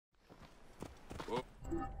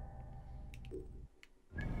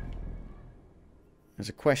There's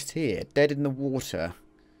a quest here. Dead in the water.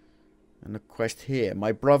 And a quest here.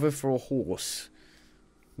 My brother for a horse.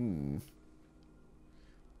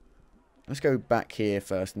 Let's go back here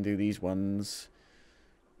first and do these ones.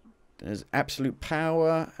 There's absolute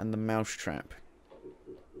power and the Mousetrap.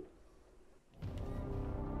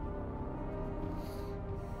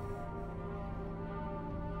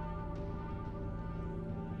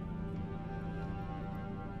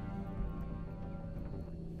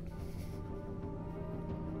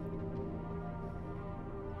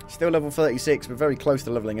 Still level 36, we're very close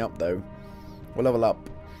to leveling up though. We'll level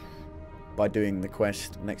up by doing the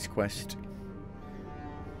quest, next quest.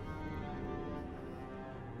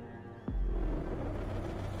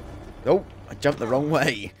 Oh, I jumped the wrong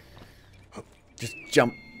way. Just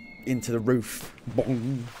jump into the roof.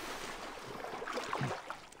 Bong.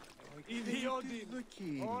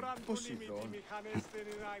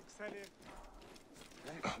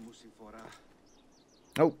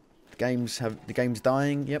 Oh, the game's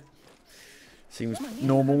dying. Yep, seems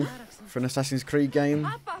normal for an Assassin's Creed game.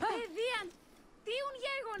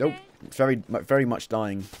 Nope, it's very much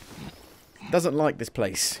dying. Doesn't like this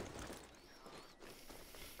place.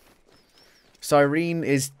 Cyrene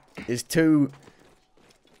is too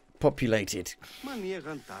populated.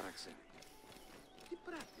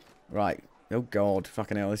 Right. Oh god,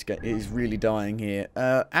 fucking hell, this guy is really dying here.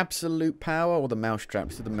 Absolute power or the Mousetrap?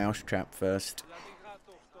 Let's do the Mousetrap first.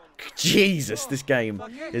 Jesus, this game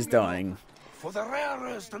is dying. For the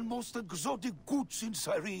rarest and most exotic goods in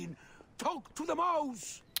Cyrene, talk to the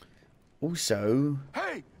mouse. Also,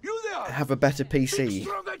 hey, you there? Have a better PC. Big,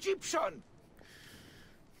 strong Egyptian.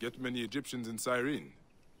 Get many Egyptians in Cyrene.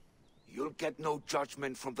 You'll get no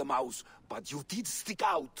judgment from the mouse, but you did stick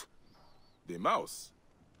out. The mouse?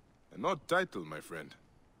 An odd title, my friend.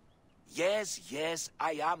 Yes,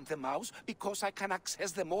 I am the mouse, because I can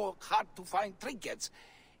access the more hard-to-find trinkets.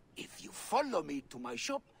 If you follow me to my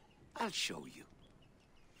shop, I'll show you.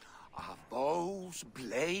 I have bows,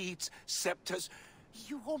 blades, scepters.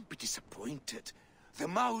 You won't be disappointed. The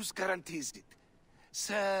mouse guarantees it.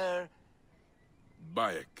 Sir...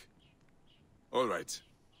 Bayek. All right.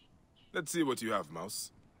 Let's see what you have,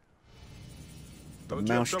 mouse. The Don't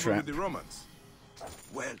you have trouble Mousetrap. with the Romans?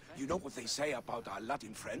 Well, you know what they say about our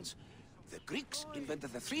Latin friends? The Greeks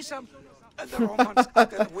invented the threesome, and the Romans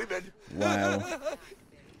added women. Wow.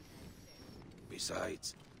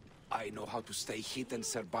 Besides, I know how to stay hidden,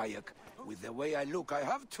 Sir Bayek. With the way I look, I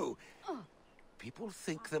have to. People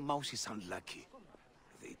think the mouse is unlucky.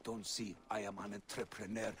 They don't see I am an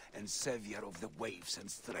entrepreneur and savior of the waifs and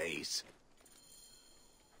strays.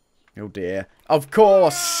 Oh dear. Of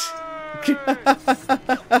course!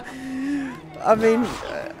 I mean,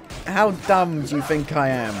 how dumb do you think I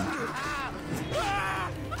am?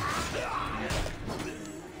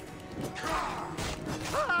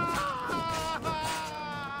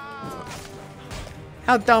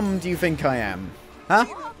 How dumb do you think I am? Huh?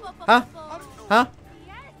 Huh? Huh?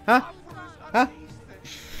 Huh? Huh?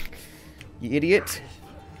 You idiot.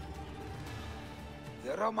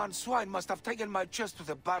 The Roman swine must have taken my chest to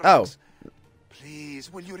the barracks. Oh.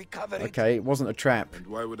 Please, will you recover it? Okay, it wasn't a trap. And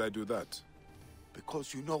why would I do that?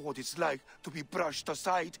 Because you know what it's like to be brushed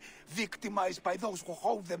aside, victimized by those who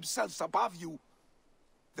hold themselves above you.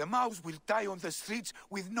 The mouse will die on the streets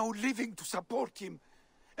with no living to support him.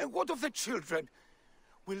 And what of the children?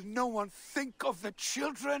 Will no one think of the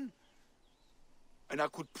children? And I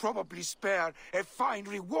could probably spare a fine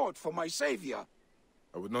reward for my savior.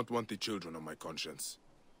 I would not want the children on my conscience.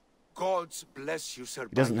 Gods bless you, Sir.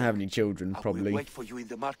 He doesn't Bayek. have any children, I probably. will wait for you in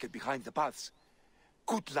the market behind the baths.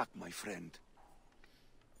 Good luck, my friend.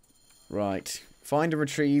 Right. Find and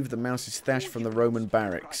retrieve the mouse's stash from the Roman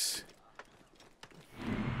barracks.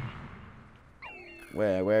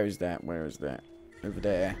 Where? Where is that? Where is that? Over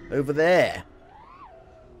there. Over there!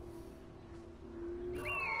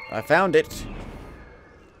 I found it!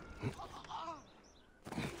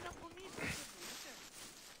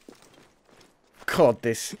 God,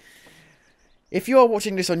 this... If you are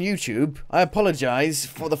watching this on YouTube, I apologise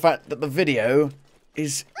for the fact that the video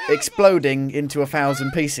is exploding into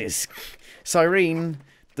 1,000 pieces. Cyrene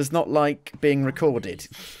does not like being recorded.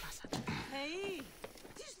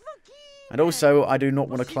 And also, I do not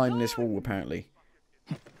want to climb this wall, apparently.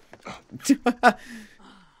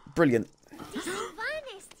 Brilliant.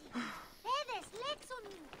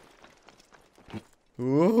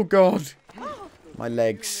 Oh, God. My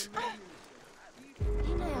legs.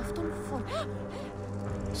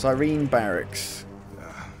 Cyrene Barracks.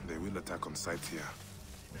 They will attack on sight here.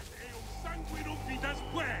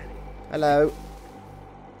 Hello.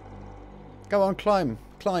 Go on, climb.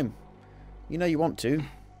 Climb. You know you want to.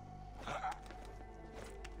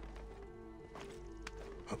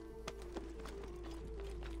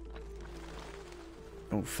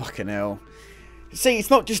 Oh, fucking hell. See, it's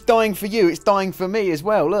not just dying for you, it's dying for me as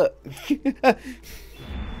well, look.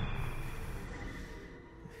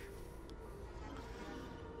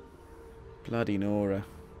 Bloody Nora.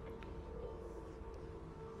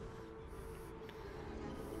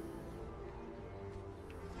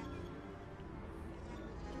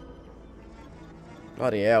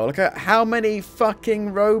 Bloody hell, look at how many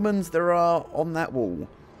fucking Romans there are on that wall.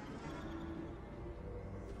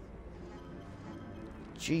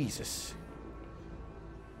 Jesus.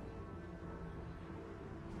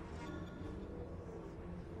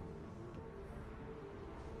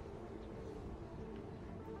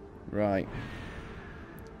 Right.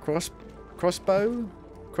 Crossbow?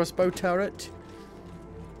 Crossbow turret?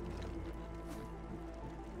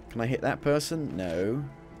 Can I hit that person? No.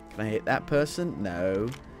 Can I hit that person? No.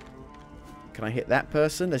 Can I hit that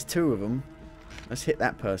person? There's two of them. Let's hit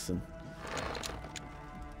that person.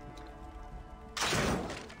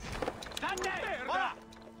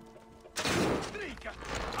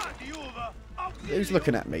 Who's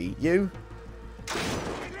looking at me? You?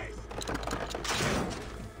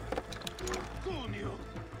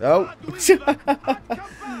 Oh.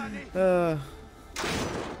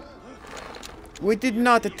 We did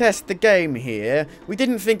not test the game here. We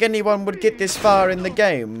didn't think anyone would get this far in the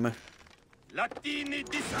game.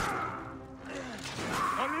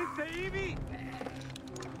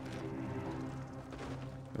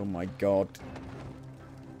 Oh my god.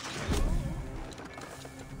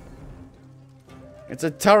 It's a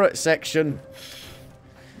turret section.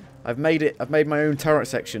 I've made it. I've made my own turret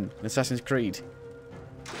section in Assassin's Creed.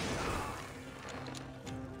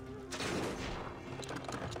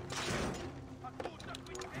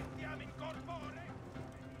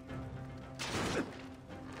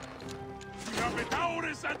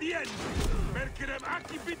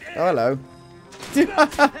 Oh, hello.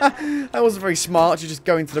 That wasn't very smart. You're just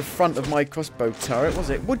going to the front of my crossbow turret, was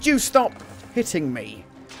it? Would you stop hitting me?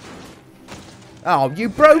 Oh, you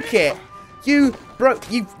broke it. You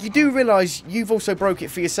do realise you've also broke it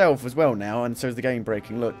for yourself as well now, and so is the game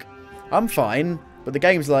breaking. Look, I'm fine, but the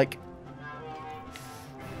game's like...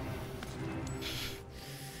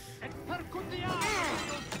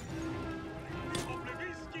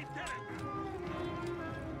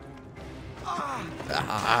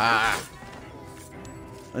 Ah.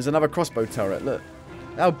 There's another crossbow turret, look.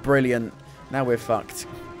 How brilliant. Now we're fucked.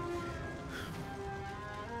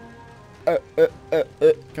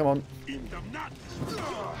 Come on.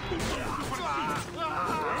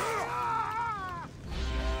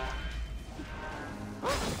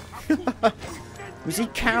 Was he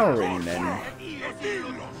cowering then?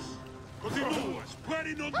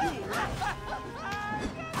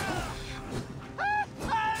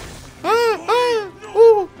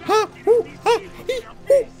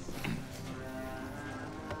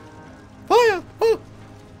 Fire!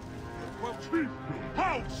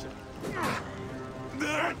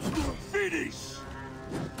 That's finish.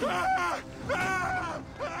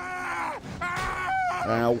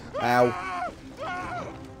 Ow, ow.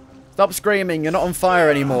 Stop screaming, you're not on fire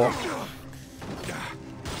anymore.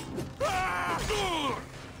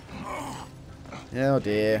 Oh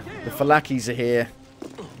dear, the Falakis are here.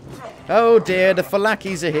 Oh dear, the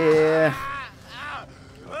Falakis are here.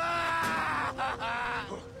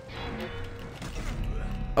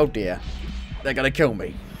 Oh dear, they're gonna kill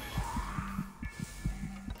me.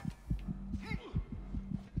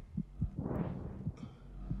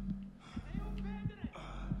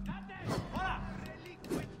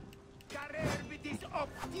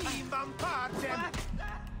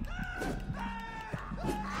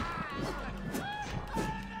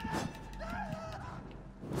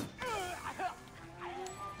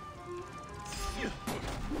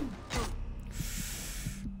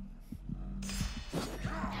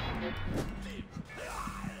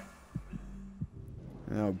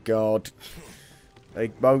 Oh god.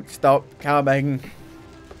 They won't stop coming.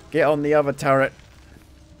 Get on the other turret.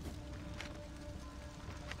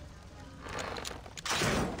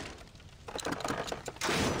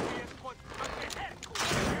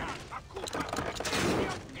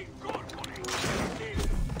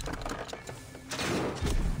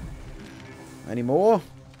 Any more?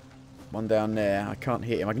 One down there. I can't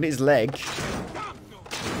hit him. I can hit his leg.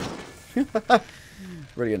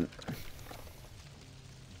 Brilliant.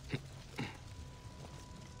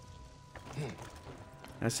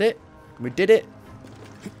 That's it. We did it.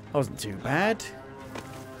 That wasn't too bad.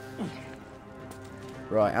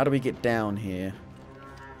 Right, how do we get down here?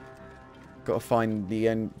 Got to find the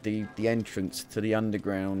entrance to the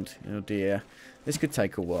underground. Oh dear. This could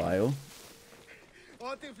take a while.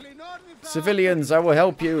 Civilians, I will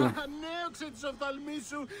help you.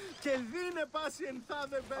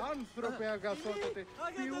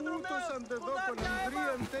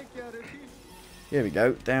 Here we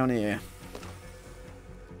go, down here.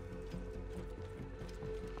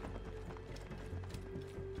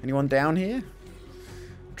 Anyone down here?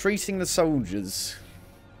 Treating the soldiers.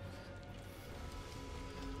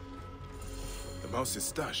 The mouse's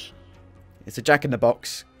stash. It's a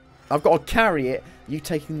jack-in-the-box. I've got to carry it. You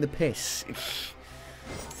taking the piss.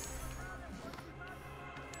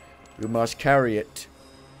 You must carry it.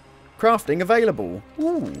 Crafting available.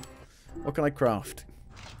 Ooh. What can I craft?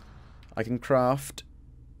 I can craft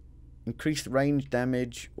increased range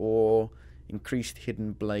damage or increased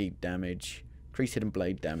hidden blade damage. Increased hidden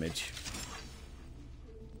blade damage.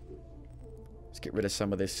 Let's get rid of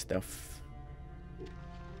some of this stuff.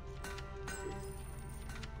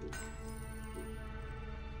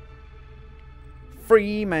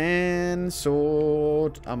 Free man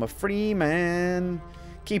sword. I'm a free man.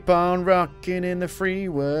 Keep on rocking in the free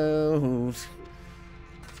world.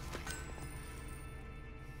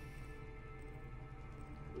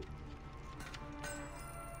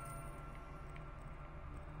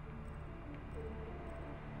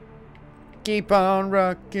 Keep on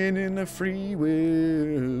rocking in the free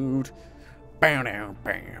world. Bow now,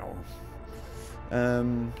 bow.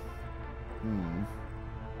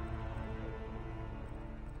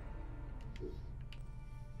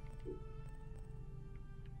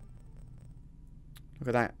 Look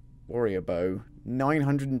at that warrior bow.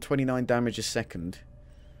 929 damage a second.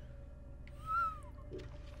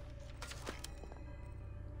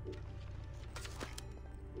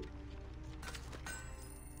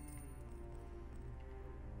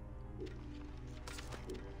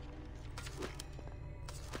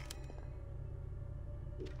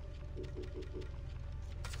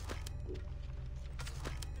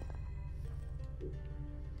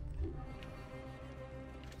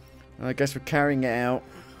 I guess we're carrying it out.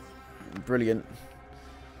 Brilliant.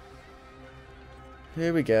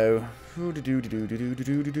 Here we go.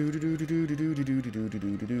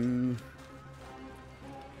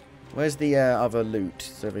 Where's the other loot?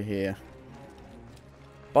 It's over here.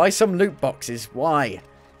 Buy some loot boxes. Why?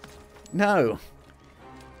 No.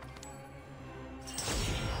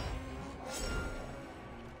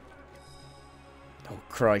 Oh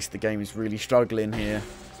Christ, the game is really struggling here.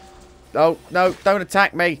 Oh, no, don't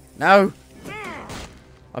attack me. No.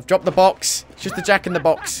 I've dropped the box. It's just the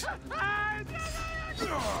jack-in-the-box.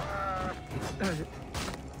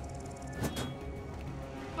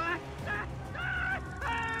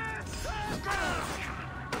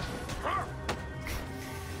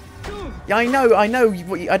 Yeah,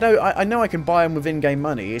 I know I can buy them with in-game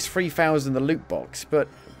money. It's 3,000 the loot box, but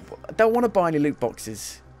I don't want to buy any loot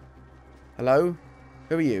boxes. Hello?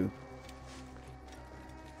 Who are you?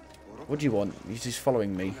 What do you want? You're just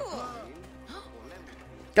following me.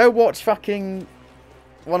 Go watch fucking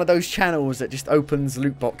one of those channels that just opens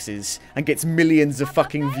loot boxes and gets millions of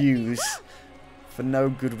fucking views for no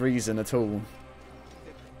good reason at all.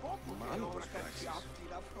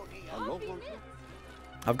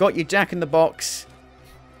 I've got your jack-in-the-box.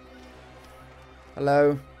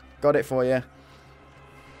 Hello. Got it for you.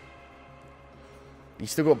 You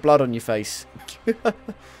still got blood on your face.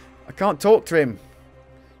 I can't talk to him.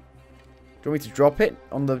 Do you want me to drop it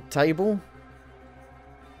on the table?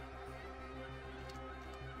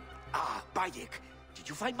 Ah, Bayek, did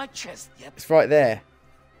you find my chest yet? It's right there.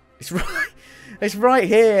 It's right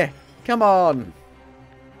here. Come on.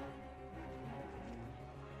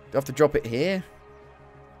 Do I have to drop it here?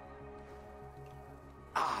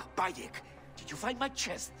 Ah, Bayek, did you find my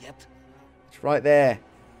chest yet? It's right there.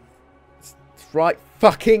 It's right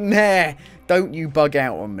fucking there. Don't you bug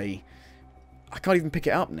out on me. I can't even pick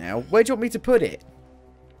it up now. Where do you want me to put it?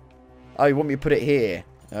 Oh, you want me to put it here?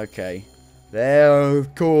 Okay. There,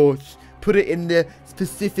 of course. Put it in the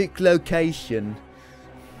specific location.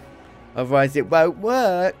 Otherwise it won't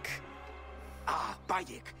work. Ah,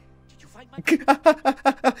 Bayek, did you find my...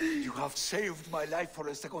 You have saved my life for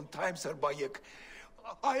a second time, Sir Bayek.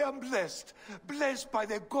 I am blessed. Blessed by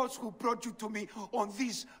the gods who brought you to me on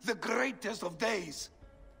this, the greatest of days.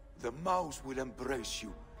 The mouse will embrace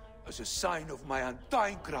you as a sign of my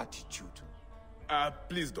undying gratitude.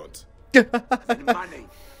 Please don't. Then money,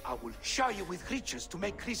 I will shower you with riches to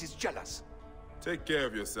make Chrysis jealous. Take care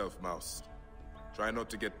of yourself, Mouse. Try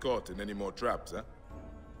not to get caught in any more traps, huh?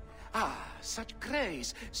 Ah, such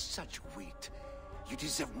grace, such wit. You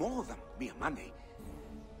deserve more than mere money.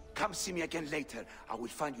 Come see me again later. I will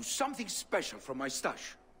find you something special from my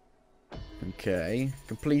stash. Okay.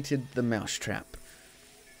 Completed the Mousetrap.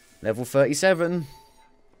 Level 37.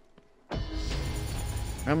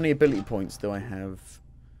 How many ability points do I have?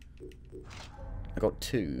 I got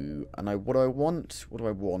 2. And what do I want? What do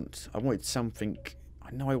I want? I wanted something.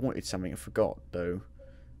 I know I wanted something. I forgot, though.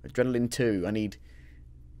 Adrenaline 2. I need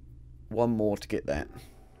 1 more to get that.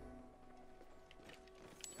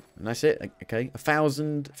 And that's it. Okay.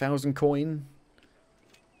 1,000 coin.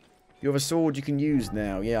 You have a sword you can use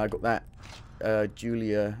now. Yeah, I got that.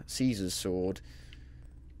 Julia Caesar's sword.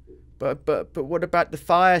 But what about the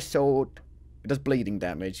fire sword? It does bleeding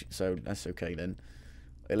damage, so that's okay then.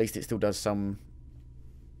 At least it still does some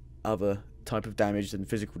other type of damage than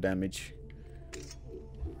physical damage.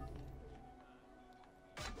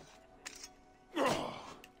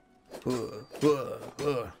 Do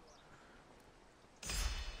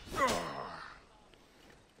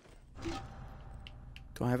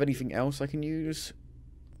I have anything else I can use?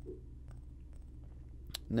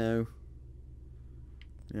 No.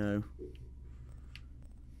 No.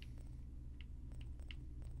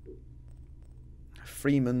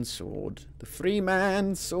 Freeman sword. The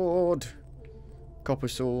Freeman sword. Copper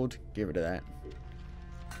sword. Get rid of that.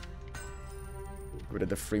 Get rid of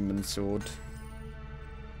the Freeman sword.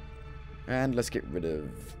 And let's get rid of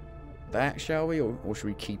that, shall we? Or should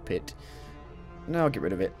we keep it? No, I'll get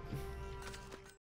rid of it.